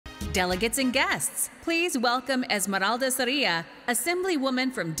Delegates and guests, please welcome Esmeralda Soria,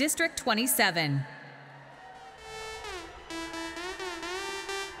 Assemblywoman from District 27.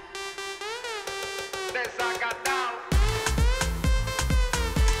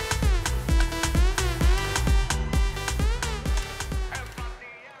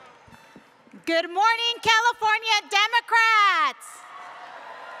 Good morning, California Democrats.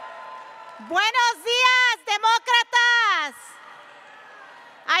 Buenos días, demócratas.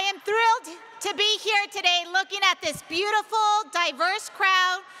 I am thrilled to be here today looking at this beautiful, diverse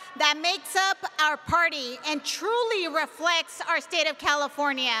crowd that makes up our party and truly reflects our state of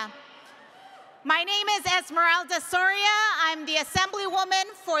California. My name is Esmeralda Soria. I'm the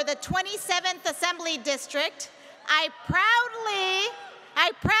Assemblywoman for the 27th Assembly District. I proudly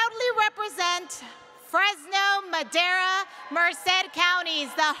represent Fresno, Madera, Merced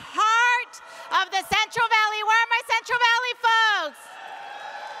counties, the heart of the Central Valley. Where are my Central Valley folks?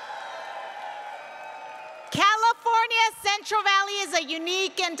 California's Central Valley is a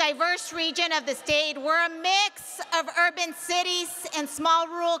unique and diverse region of the state. We're a mix of urban cities and small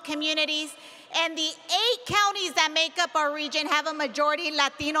rural communities, and the 8 counties that make up our region have a majority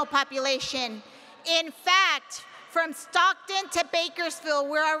Latino population. In fact, from Stockton to Bakersfield,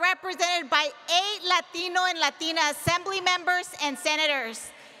 we are represented by 8 Latino and Latina assembly members and senators.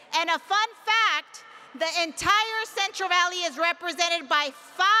 And a fun fact, the entire Central Valley is represented by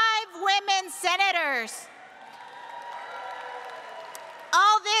 5 women senators.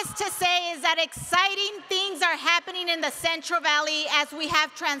 All this to say is that exciting things are happening in the Central Valley as we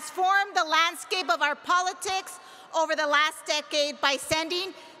have transformed the landscape of our politics over the last decade by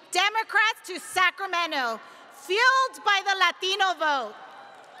sending Democrats to Sacramento, fueled by the Latino vote.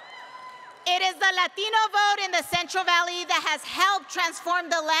 It is the Latino vote in the Central Valley that has helped transform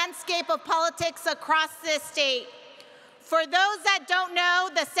the landscape of politics across this state. For those that don't know,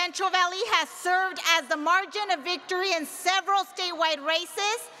 the Central Valley has served as the margin of victory in several statewide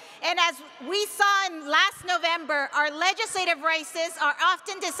races. And as we saw in last November, our legislative races are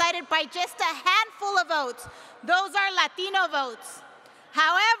often decided by just a handful of votes. Those are Latino votes.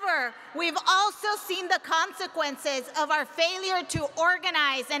 However, we've also seen the consequences of our failure to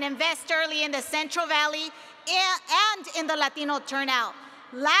organize and invest early in the Central Valley and in the Latino turnout.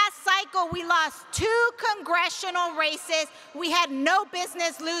 Last cycle, we lost 2 congressional races we had no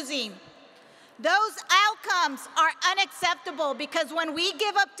business losing. Those outcomes are unacceptable because when we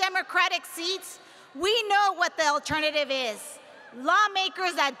give up Democratic seats, we know what the alternative is.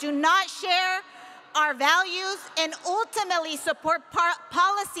 Lawmakers that do not share our values and ultimately support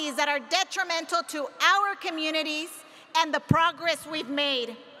policies that are detrimental to our communities and the progress we've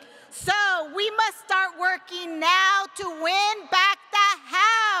made. So we must start working now to win back the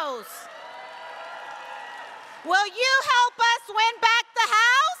House. Will you help us win back the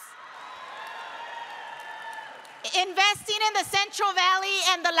House? Investing in the Central Valley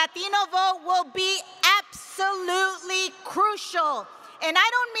and the Latino vote will be absolutely crucial. And I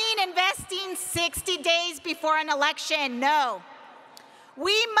don't mean investing 60 days before an election, no.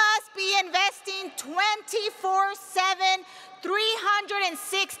 We must be investing 24/7,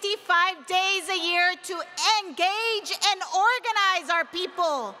 365 days a year to engage and organize our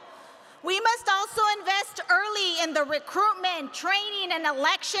people. We must also invest early in the recruitment, training, and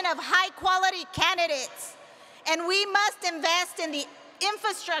election of high-quality candidates. And we must invest in the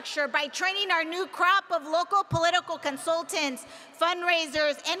infrastructure by training our new crop of local political consultants,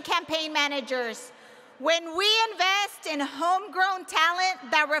 fundraisers, and campaign managers. When we invest in homegrown talent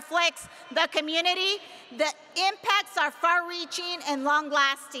that reflects the community, the impacts are far-reaching and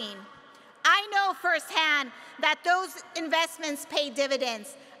long-lasting. I know firsthand that those investments pay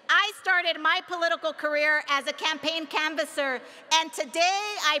dividends. I started my political career as a campaign canvasser, and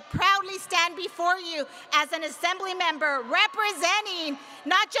today I proudly stand before you as an assembly member representing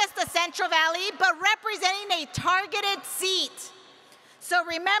not just the Central Valley, but representing a targeted seat. So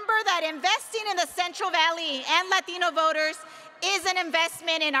remember that investing in the Central Valley and Latino voters is an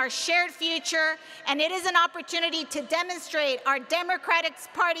investment in our shared future, and it is an opportunity to demonstrate our Democratic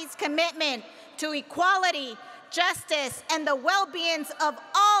Party's commitment to equality, justice, and the well-being of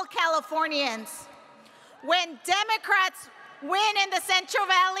all Californians. When Democrats win in the Central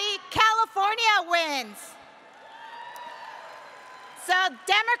Valley, California wins. So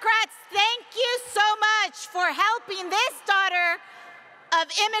Democrats, thank you so much for helping this daughter of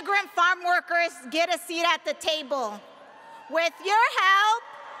immigrant farm workers get a seat at the table. With your help,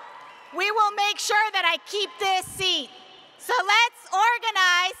 we will make sure that I keep this seat. So let's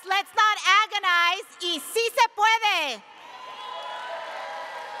organize, let's not agonize, y sí se puede.